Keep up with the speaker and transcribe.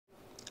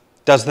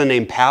Does the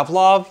name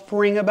Pavlov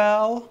ring a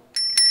bell?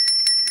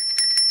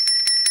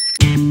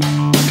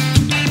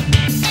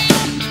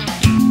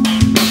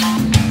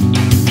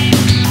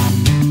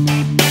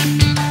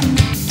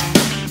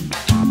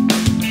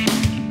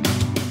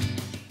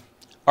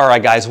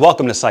 Alright guys,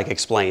 welcome to Psych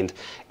Explained.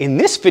 In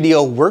this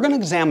video, we're going to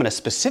examine a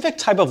specific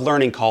type of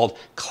learning called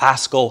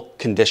classical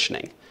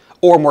conditioning.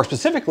 Or more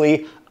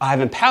specifically,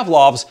 Ivan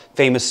Pavlov's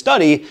famous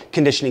study,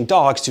 conditioning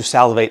dogs to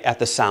salivate at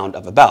the sound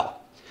of a bell.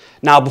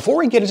 Now, before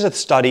we get into the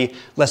study,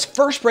 let's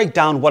first break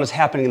down what is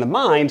happening in the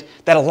mind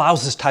that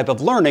allows this type of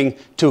learning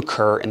to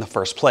occur in the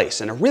first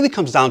place. And it really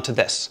comes down to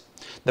this.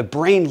 The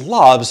brain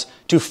loves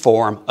to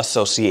form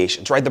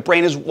associations, right? The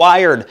brain is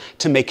wired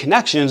to make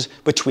connections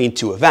between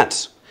two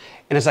events.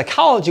 And in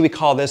psychology, we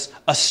call this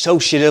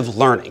associative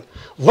learning.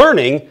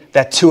 Learning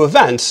that two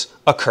events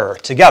occur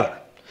together.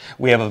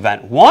 We have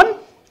event 1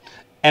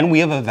 and we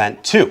have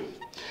event 2.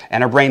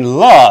 And our brain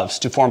loves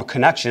to form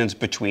connections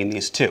between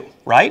these two,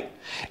 right?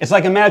 It's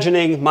like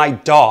imagining my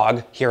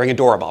dog hearing a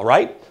doorbell,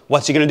 right?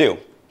 What's he going to do?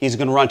 He's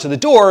going to run to the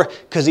door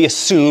because he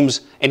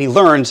assumes and he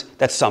learns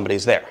that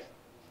somebody's there.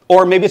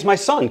 Or maybe it's my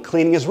son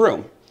cleaning his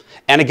room.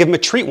 And I give him a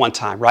treat one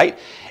time, right?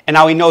 And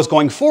now he knows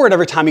going forward,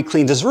 every time he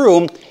cleans his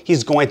room,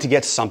 he's going to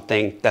get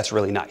something that's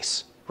really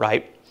nice,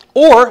 right?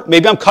 Or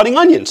maybe I'm cutting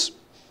onions,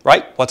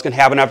 right? What's going to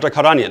happen after I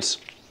cut onions?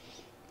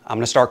 I'm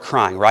going to start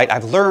crying, right?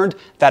 I've learned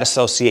that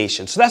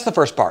association. So that's the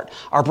first part.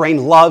 Our brain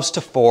loves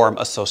to form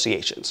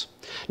associations.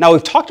 Now,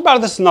 we've talked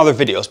about this in other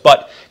videos,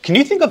 but can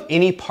you think of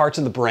any parts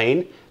of the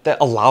brain that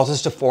allows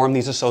us to form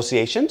these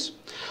associations?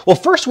 Well,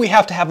 first we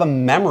have to have a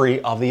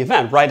memory of the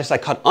event, right? As I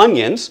cut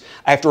onions,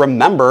 I have to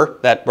remember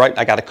that, right,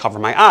 I got to cover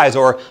my eyes,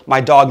 or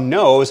my dog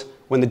knows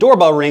when the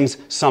doorbell rings,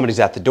 somebody's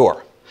at the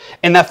door.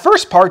 And that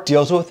first part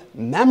deals with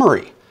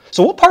memory.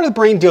 So what part of the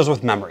brain deals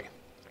with memory?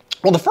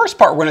 Well, the first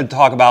part we're going to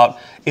talk about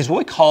is what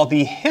we call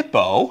the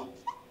hippocampus,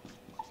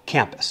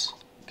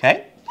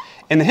 okay?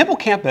 In the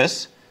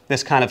hippocampus,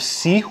 this kind of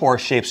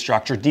seahorse-shaped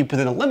structure deep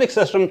within the limbic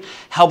system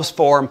helps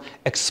form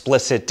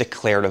explicit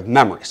declarative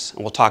memories.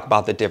 And we'll talk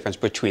about the difference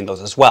between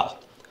those as well.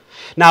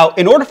 Now,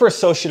 in order for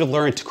associative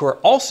learning to occur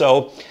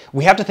also,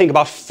 we have to think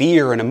about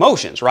fear and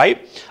emotions,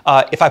 right?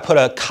 If I put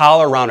a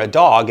collar around a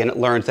dog and it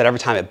learns that every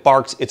time it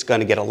barks, it's going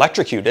to get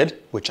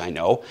electrocuted, which I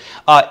know,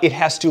 it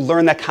has to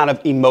learn that kind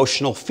of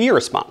emotional fear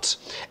response.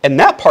 And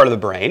that part of the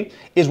brain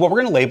is what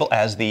we're going to label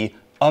as the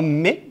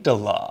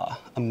amygdala.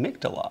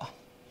 Amygdala.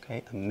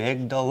 Okay,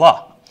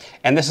 amygdala.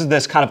 And this is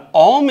this kind of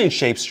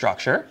almond-shaped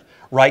structure,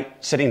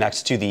 right, sitting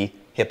next to the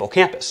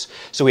hippocampus.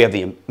 So we have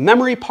the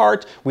memory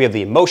part, we have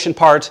the emotion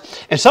part,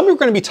 and something we're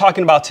going to be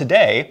talking about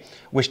today,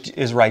 which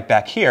is right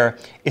back here,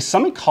 is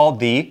something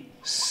called the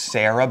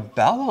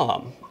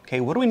cerebellum. Okay,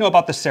 what do we know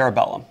about the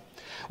cerebellum?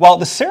 Well,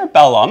 the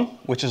cerebellum,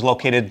 which is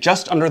located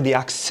just under the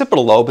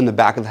occipital lobe in the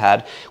back of the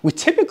head, we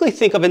typically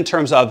think of in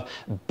terms of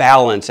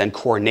balance and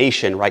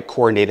coordination, right?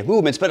 Coordinated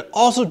movements, but it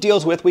also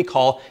deals with what we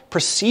call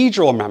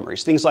procedural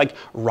memories, things like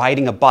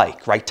riding a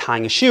bike, right?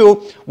 Tying a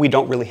shoe. We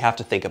don't really have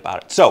to think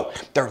about it. So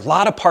there are a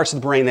lot of parts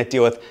of the brain that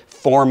deal with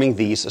forming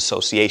these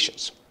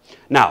associations.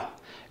 Now,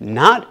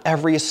 not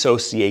every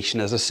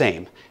association is the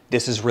same.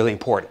 This is really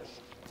important.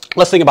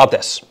 Let's think about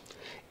this.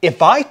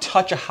 If I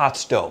touch a hot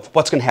stove,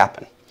 what's going to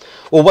happen?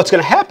 Well, what's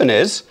going to happen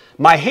is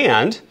my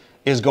hand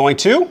is going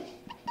to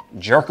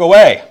jerk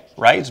away,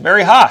 right? It's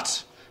very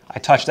hot. I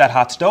touch that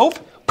hot stove,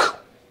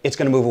 it's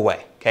going to move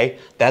away, okay?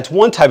 That's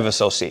one type of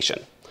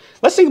association.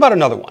 Let's think about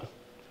another one.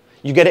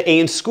 You get an A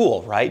in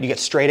school, right? You get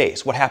straight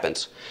A's. What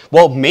happens?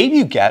 Well, maybe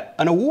you get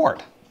an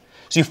award.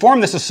 So you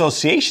form this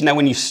association that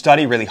when you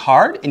study really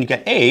hard and you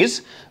get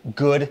A's,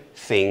 good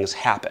things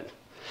happen.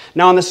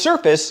 Now, on the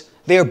surface,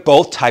 they are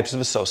both types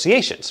of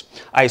associations.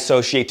 I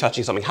associate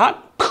touching something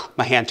hot,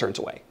 my hand turns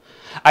away.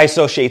 I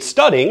associate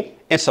studying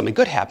and something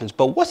good happens,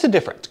 but what's the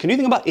difference? Can you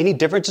think about any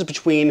differences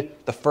between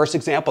the first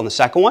example and the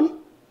second one?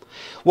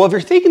 Well, if you're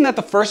thinking that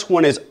the first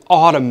one is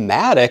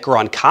automatic or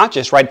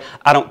unconscious, right?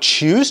 I don't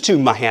choose to,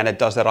 my hand, it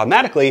does that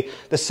automatically.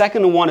 The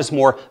second one is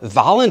more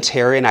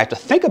voluntary and I have to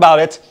think about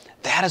it.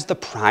 That is the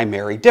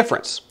primary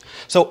difference.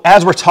 So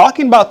as we're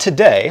talking about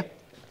today,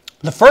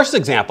 the first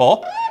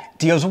example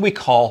deals with what we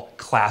call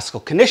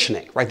classical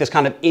conditioning, right? This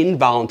kind of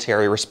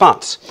involuntary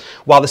response.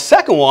 While the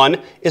second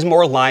one is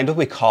more aligned with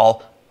what we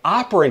call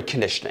operant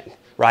conditioning,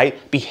 right?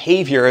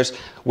 Behaviors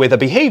with a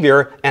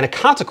behavior and a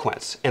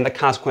consequence. And the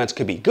consequence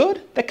could be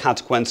good, the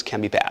consequence can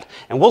be bad.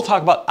 And we'll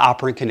talk about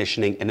operant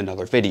conditioning in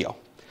another video.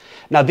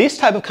 Now, these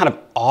type of kind of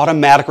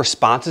automatic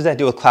responses that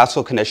deal with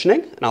classical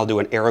conditioning, and I'll do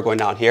an arrow going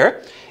down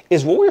here,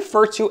 is what we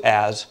refer to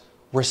as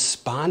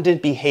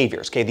respondent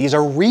behaviors. Okay, these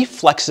are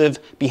reflexive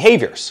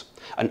behaviors.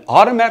 An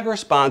automatic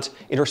response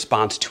in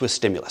response to a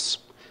stimulus.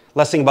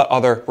 Let's think about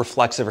other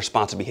reflexive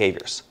responsive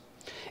behaviors.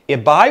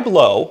 If I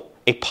blow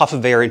a puff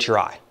of air into your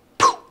eye,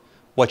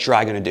 what's your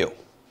eye going to do?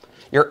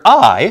 Your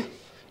eye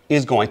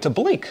is going to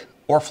blink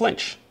or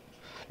flinch.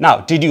 Now,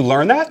 did you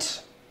learn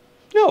that?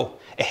 No.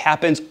 It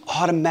happens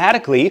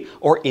automatically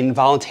or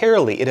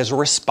involuntarily. It is a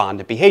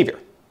respondent behavior.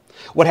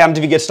 What happens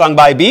if you get stung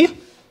by a bee?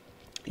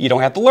 You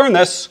don't have to learn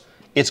this.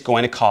 it's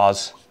going to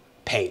cause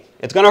pain.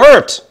 It's going to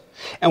hurt.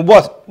 And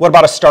what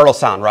about a startle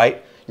sound,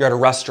 right? You're at a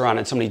restaurant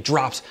and somebody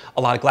drops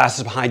a lot of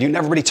glasses behind you and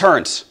everybody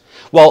turns.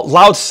 Well,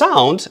 loud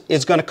sound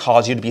is going to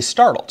cause you to be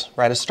startled,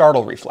 right? A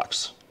startle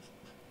reflex.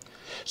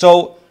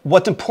 So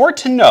what's important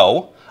to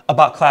know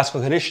about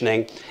classical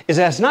conditioning is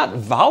that it's not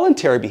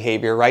voluntary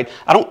behavior, right?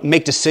 I don't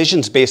make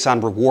decisions based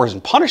on rewards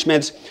and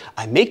punishments.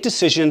 I make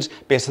decisions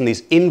based on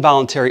these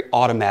involuntary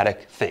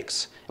automatic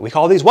things. And we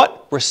call these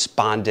what?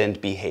 Respondent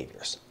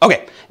behaviors.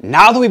 Okay,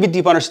 now that we have a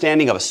deep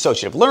understanding of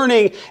associative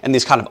learning and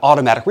these kind of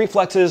automatic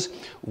reflexes,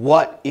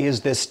 what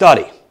is this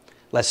study?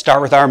 Let's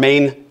start with our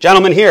main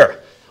gentleman here.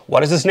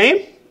 What is his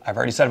name? I've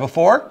already said it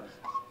before.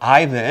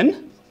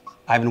 Ivan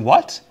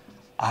what?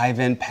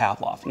 Ivan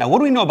Pavlov. Now, what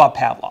do we know about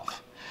Pavlov?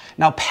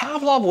 Now,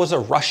 Pavlov was a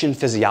Russian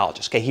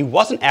physiologist, okay? He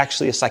wasn't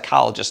actually a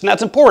psychologist, and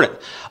that's important.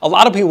 A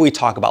lot of people we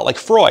talk about, like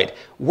Freud,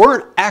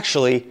 weren't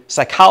actually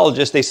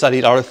psychologists. They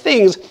studied other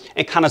things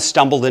and kind of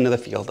stumbled into the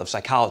field of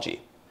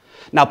psychology.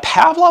 Now,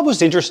 Pavlov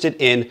was interested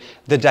in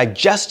the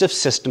digestive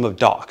system of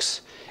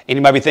dogs. And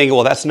you might be thinking,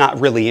 well, that's not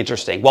really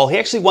interesting. Well, he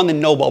actually won the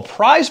Nobel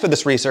Prize for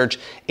this research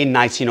in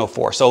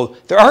 1904. So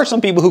there are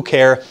some people who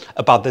care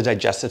about the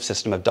digestive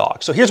system of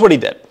dogs. So here's what he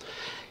did.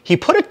 He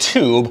put a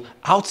tube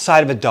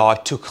outside of a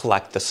dog to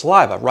collect the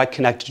saliva, right,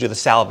 connected to the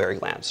salivary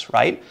glands,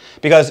 right?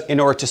 Because in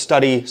order to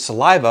study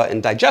saliva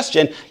and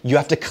digestion, you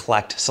have to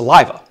collect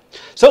saliva.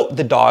 So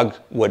the dog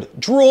would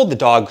drool, the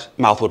dog's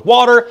mouth would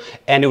water,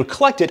 and it would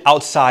collect it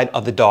outside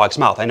of the dog's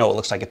mouth. I know it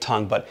looks like a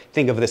tongue, but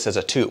think of this as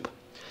a tube.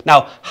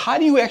 Now, how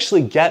do you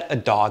actually get a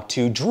dog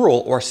to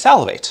drool or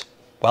salivate?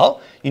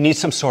 Well, you need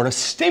some sort of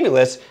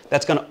stimulus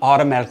that's going to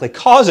automatically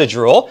cause a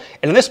drool,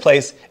 and in this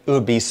place, it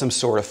would be some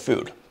sort of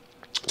food.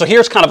 So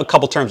here's kind of a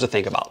couple terms to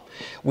think about.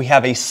 We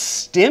have a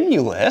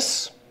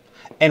stimulus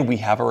and we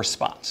have a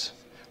response,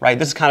 right?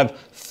 This is kind of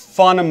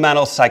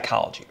fundamental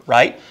psychology,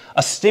 right?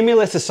 A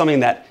stimulus is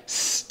something that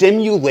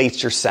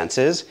stimulates your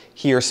senses,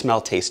 hear, smell,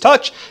 taste,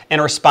 touch,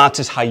 and a response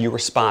is how you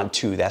respond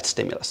to that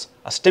stimulus.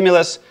 A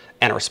stimulus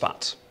and a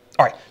response.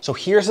 All right, so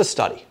here's the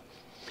study.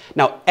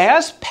 Now,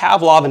 as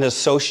Pavlov and his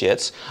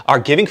associates are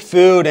giving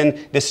food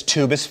and this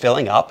tube is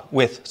filling up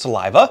with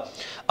saliva,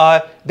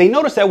 they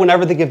noticed that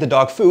whenever they give the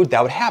dog food,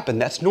 that would happen.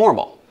 That's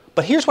normal.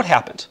 But here's what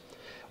happened.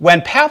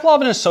 When Pavlov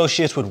and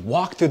associates would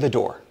walk through the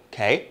door,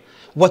 okay,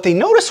 what they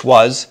noticed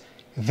was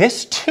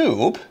this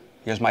tube,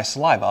 here's my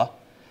saliva,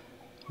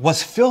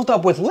 was filled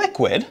up with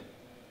liquid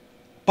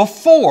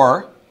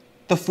before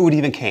the food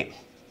even came,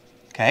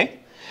 okay?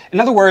 In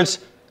other words,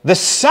 the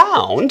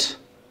sound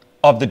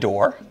of the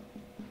door,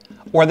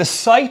 or the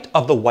sight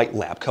of the white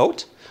lab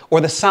coat, or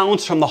the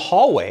sounds from the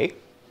hallway,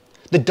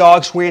 the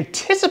dogs were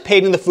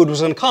anticipating the food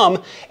was going to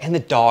come, and the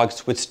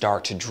dogs would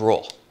start to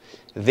drool.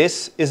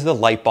 This is the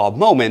light bulb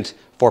moment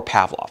for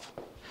Pavlov.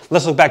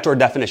 Let's look back to our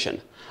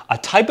definition. A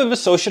type of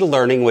associative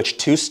learning in which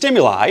two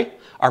stimuli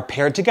are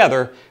paired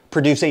together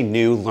produce a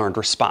new learned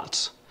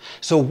response.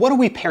 So what are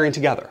we pairing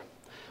together?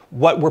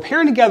 What we're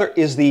pairing together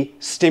is the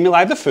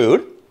stimuli of the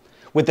food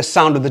with the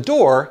sound of the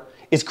door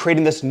is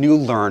creating this new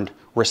learned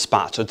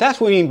response. So that's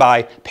what we mean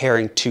by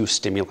pairing two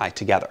stimuli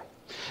together.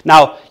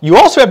 Now, you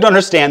also have to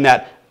understand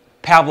that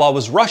Pavlov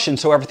was Russian,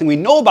 so everything we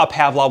know about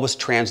Pavlov was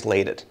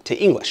translated to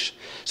English.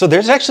 So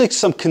there's actually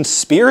some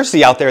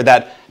conspiracy out there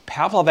that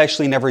Pavlov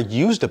actually never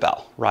used a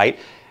bell, right?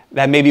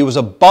 That maybe it was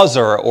a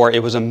buzzer or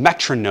it was a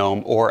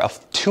metronome or a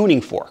tuning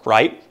fork,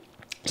 right?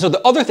 So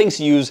the other things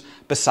to use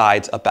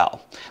besides a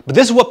bell. But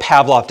this is what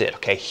Pavlov did,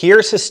 okay?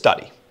 Here's his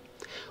study.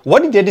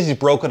 What he did is he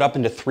broke it up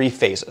into 3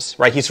 phases,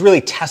 right? He's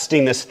really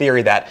testing this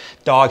theory that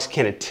dogs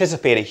can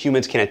anticipate and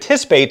humans can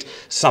anticipate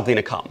something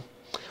to come.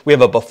 We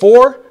have a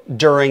before,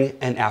 during,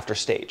 and after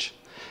stage.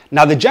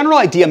 Now, the general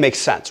idea makes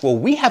sense.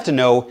 What we have to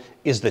know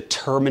is the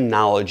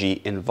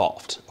terminology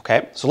involved,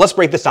 okay? So let's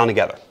break this down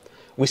together.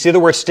 We see the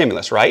word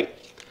stimulus, right?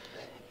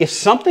 If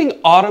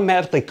something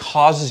automatically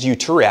causes you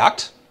to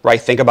react,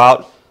 right? Think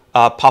about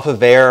a puff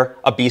of air,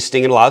 a bee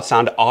sting, and a loud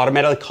sound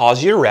automatically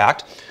cause you to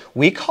react.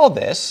 We call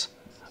this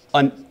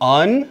an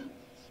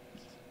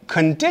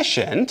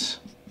unconditioned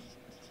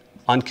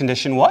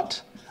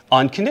what?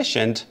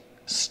 Unconditioned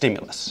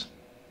stimulus.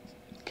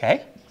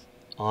 Okay?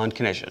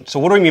 Unconditioned. So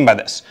what do we mean by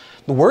this?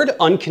 The word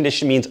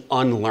unconditioned means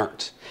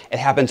unlearned. It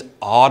happens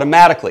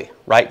automatically,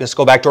 right? Let's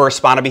go back to our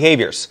respondent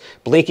behaviors.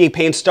 Blinking,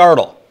 pain,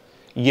 startle.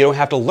 You don't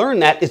have to learn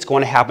that. It's going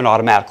to happen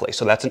automatically.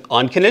 So that's an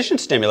unconditioned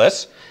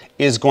stimulus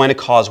is going to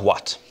cause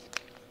what?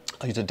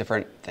 I'll use a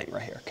different thing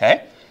right here,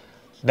 okay?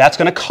 That's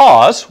going to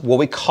cause what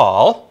we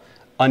call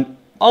an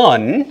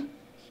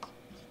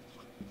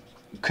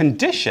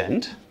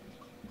unconditioned,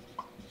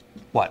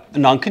 what?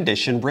 An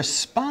unconditioned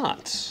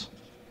response.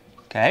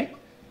 Okay?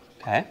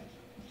 Okay?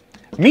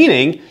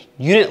 Meaning,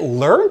 you didn't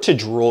learn to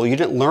drool, you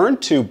didn't learn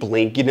to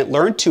blink, you didn't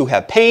learn to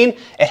have pain.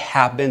 It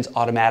happens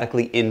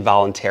automatically,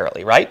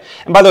 involuntarily, right?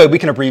 And by the way, we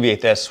can abbreviate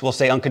this. We'll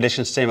say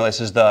unconditioned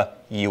stimulus is the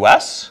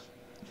US,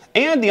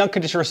 and the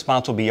unconditioned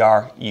response will be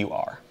our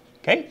UR.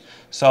 Okay?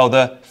 So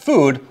the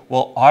food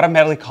will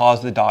automatically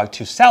cause the dog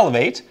to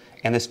salivate,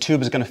 and this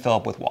tube is going to fill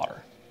up with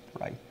water,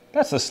 right?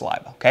 That's the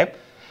saliva, okay?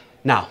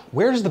 Now,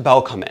 where does the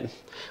bell come in?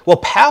 Well,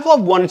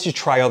 Pavlov wanted to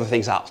try other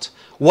things out.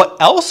 What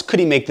else could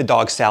he make the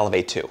dog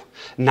salivate to?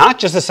 Not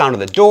just the sound of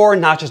the door,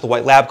 not just the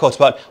white lab coats,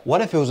 but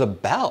what if it was a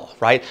bell,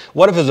 right?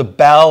 What if it was a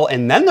bell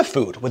and then the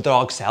food? Would the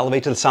dog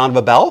salivate to the sound of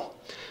a bell?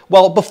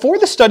 Well, before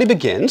the study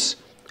begins,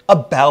 a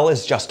bell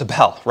is just a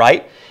bell,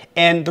 right?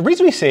 And the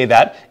reason we say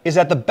that is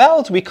that the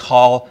bells we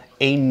call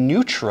a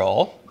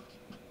neutral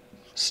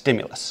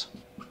stimulus.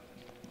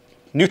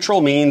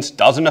 Neutral means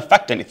doesn't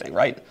affect anything,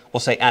 right? We'll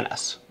say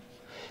NS.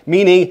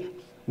 Meaning,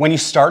 when you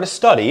start a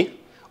study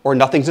or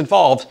nothing's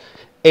involved,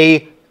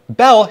 a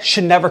bell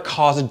should never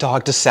cause a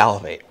dog to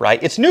salivate,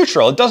 right? It's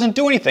neutral, it doesn't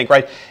do anything,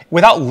 right?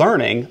 Without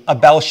learning, a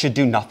bell should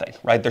do nothing,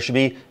 right? There should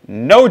be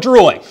no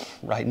drooling,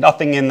 right?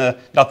 Nothing in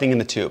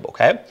the tube,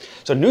 okay?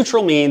 So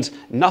neutral means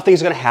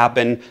nothing's gonna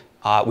happen.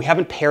 We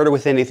haven't paired it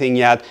with anything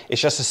yet.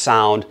 It's just a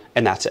sound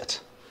and that's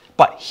it.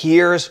 But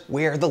here's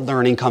where the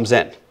learning comes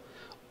in.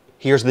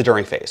 Here's the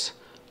during phase.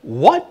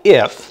 What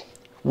if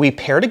we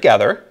pair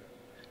together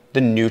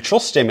the neutral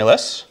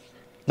stimulus,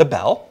 the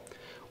bell,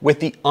 with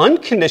the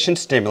unconditioned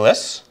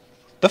stimulus,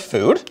 the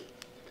food,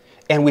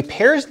 and we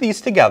pair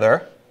these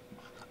together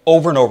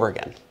over and over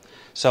again.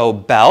 So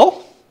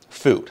bell,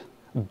 food,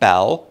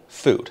 bell,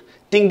 food.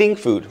 Ding, ding,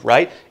 food,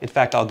 right? In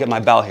fact, I'll get my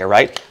bell here,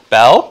 right?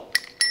 Bell,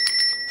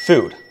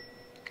 food,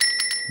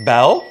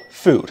 bell,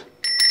 food,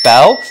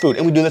 bell, food.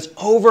 And we do this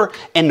over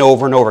and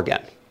over and over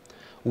again.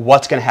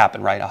 What's gonna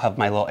happen, right? I'll have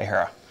my little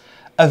arrow.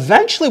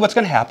 Eventually what's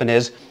gonna happen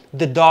is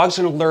the dog's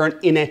gonna learn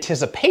in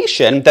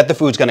anticipation that the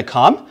food's gonna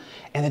come,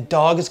 and the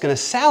dog is gonna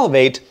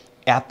salivate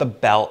at the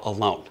bell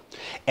alone.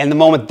 And the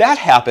moment that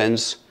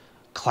happens,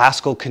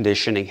 classical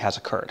conditioning has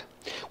occurred.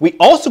 We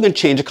also can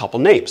change a couple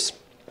names.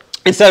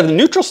 Instead of the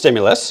neutral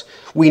stimulus,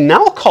 we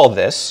now call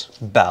this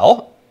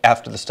bell,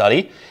 after the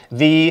study,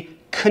 the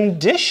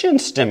conditioned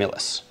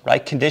stimulus,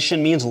 right?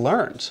 Condition means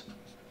learned.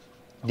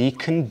 The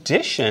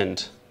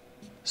conditioned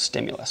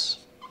stimulus.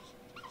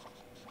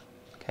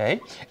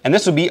 Okay, and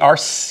this would be our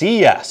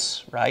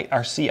CS, right?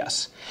 Our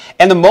CS.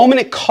 And the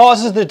moment it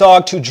causes the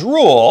dog to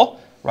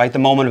drool, right, the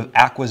moment of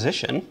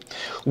acquisition,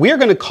 we're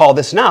going to call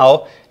this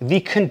now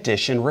the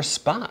conditioned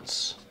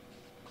response.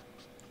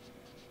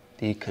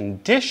 The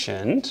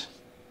conditioned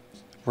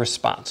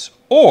response.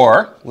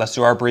 Or, let's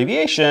do our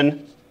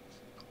abbreviation,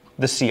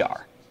 the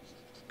CR.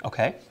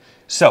 Okay?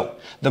 So,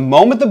 the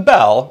moment the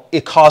bell,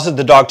 it causes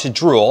the dog to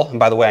drool, and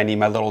by the way, I need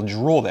my little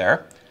drool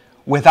there,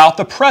 without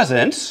the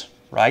presence,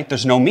 right,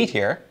 there's no meat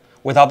here,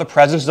 without the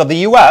presence of the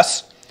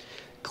US,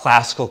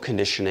 classical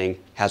conditioning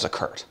has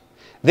occurred.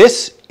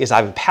 This is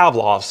Ivan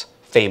Pavlov's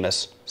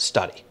famous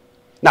study.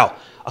 Now,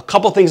 a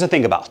couple things to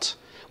think about.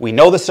 We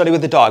know the study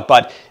with the dog,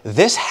 but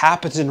this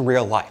happens in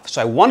real life.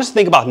 So I want us to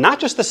think about not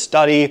just the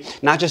study,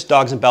 not just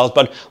dogs and bells,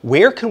 but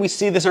where can we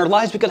see this in our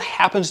lives because it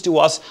happens to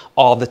us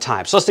all the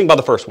time. So let's think about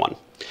the first one.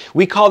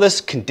 We call this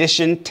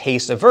conditioned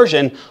taste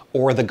aversion,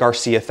 or the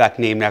Garcia effect,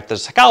 named after the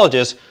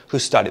psychologist who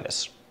studied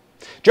this.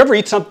 Do you ever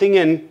eat something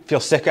and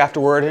feel sick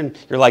afterward and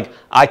you're like,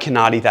 I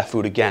cannot eat that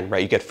food again,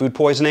 right? You get food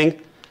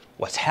poisoning.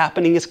 What's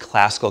happening is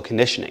classical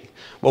conditioning.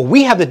 What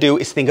we have to do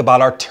is think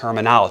about our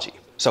terminology.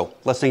 So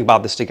let's think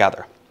about this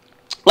together.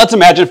 Let's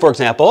imagine, for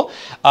example,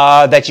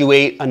 that you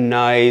ate a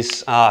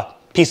nice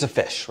piece of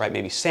fish, right?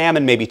 Maybe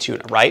salmon, maybe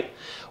tuna, right?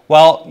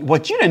 Well,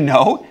 what you didn't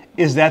know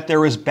is that there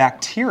was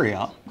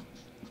bacteria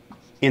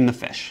in the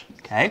fish,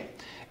 okay?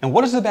 And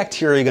what is the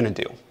bacteria going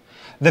to do?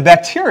 The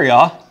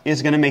bacteria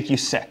is going to make you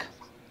sick.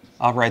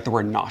 I'll write the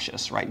word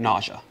nauseous, right?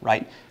 Nausea,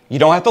 right? You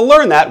don't have to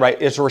learn that, right?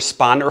 It's a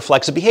respondent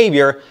reflexive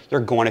behavior.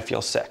 You're going to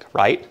feel sick,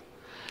 right?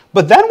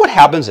 But then what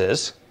happens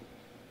is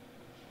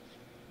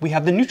we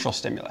have the neutral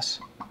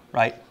stimulus,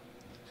 right?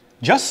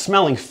 Just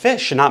smelling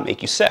fish should not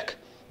make you sick,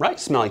 right?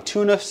 Smelling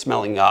tuna,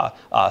 smelling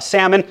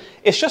salmon,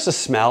 it's just a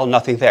smell,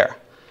 nothing there.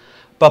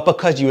 But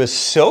because you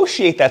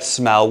associate that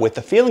smell with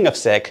the feeling of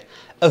sick,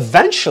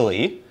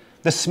 eventually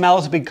the smell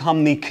has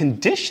become the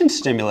conditioned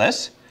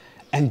stimulus,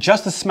 and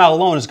just the smell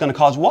alone is going to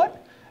cause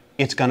what?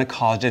 It's going to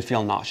cause you to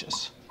feel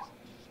nauseous.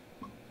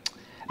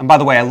 And by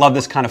the way, I love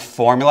this kind of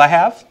formula I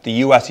have,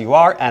 the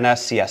USUR,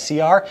 NS, CS,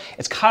 CR.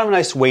 It's kind of a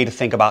nice way to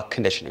think about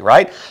conditioning,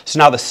 right? So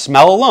now the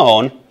smell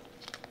alone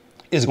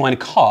is going to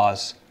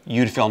cause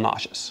you to feel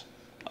nauseous,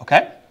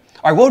 okay?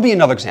 All right, what would be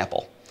another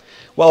example?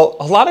 Well,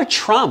 a lot of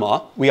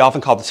trauma, we often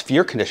call this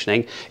fear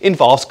conditioning,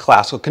 involves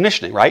classical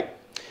conditioning, right?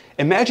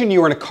 Imagine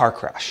you were in a car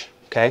crash,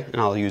 okay?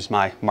 And I'll use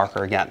my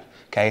marker again,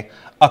 okay?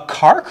 A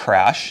car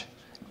crash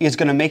is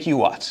going to make you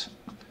what?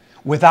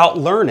 Without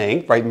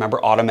learning, right,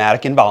 remember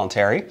automatic,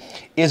 involuntary,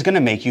 is going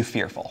to make you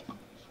fearful.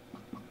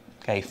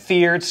 Okay,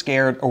 feared,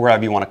 scared, or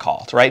whatever you want to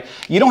call it, right?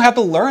 You don't have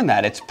to learn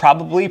that. It's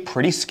probably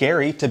pretty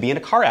scary to be in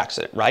a car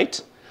accident,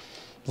 right?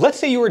 Let's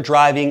say you were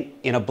driving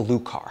in a blue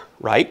car,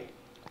 right?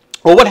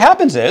 Well, what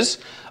happens is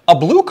a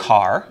blue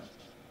car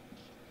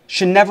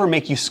should never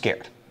make you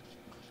scared.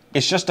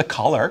 It's just a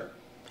color.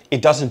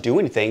 It doesn't do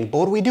anything, but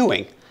what are we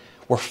doing?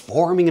 We're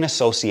forming an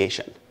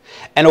association.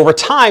 And over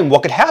time,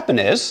 what could happen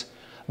is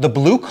the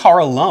blue car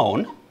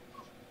alone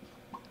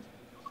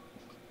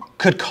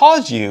could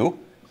cause you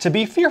to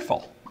be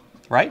fearful,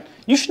 right?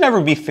 You should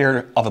never be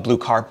feared of a blue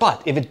car,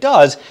 but if it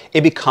does,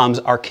 it becomes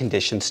our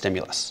conditioned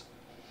stimulus.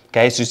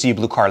 Okay, so you see a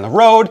blue car on the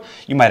road,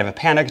 you might have a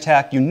panic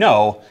attack, you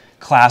know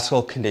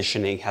classical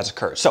conditioning has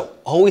occurred. So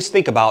always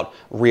think about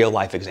real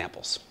life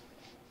examples.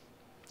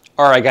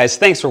 All right, guys,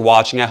 thanks for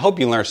watching. I hope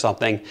you learned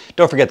something.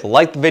 Don't forget to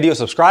like the video,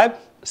 subscribe.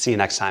 See you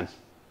next time.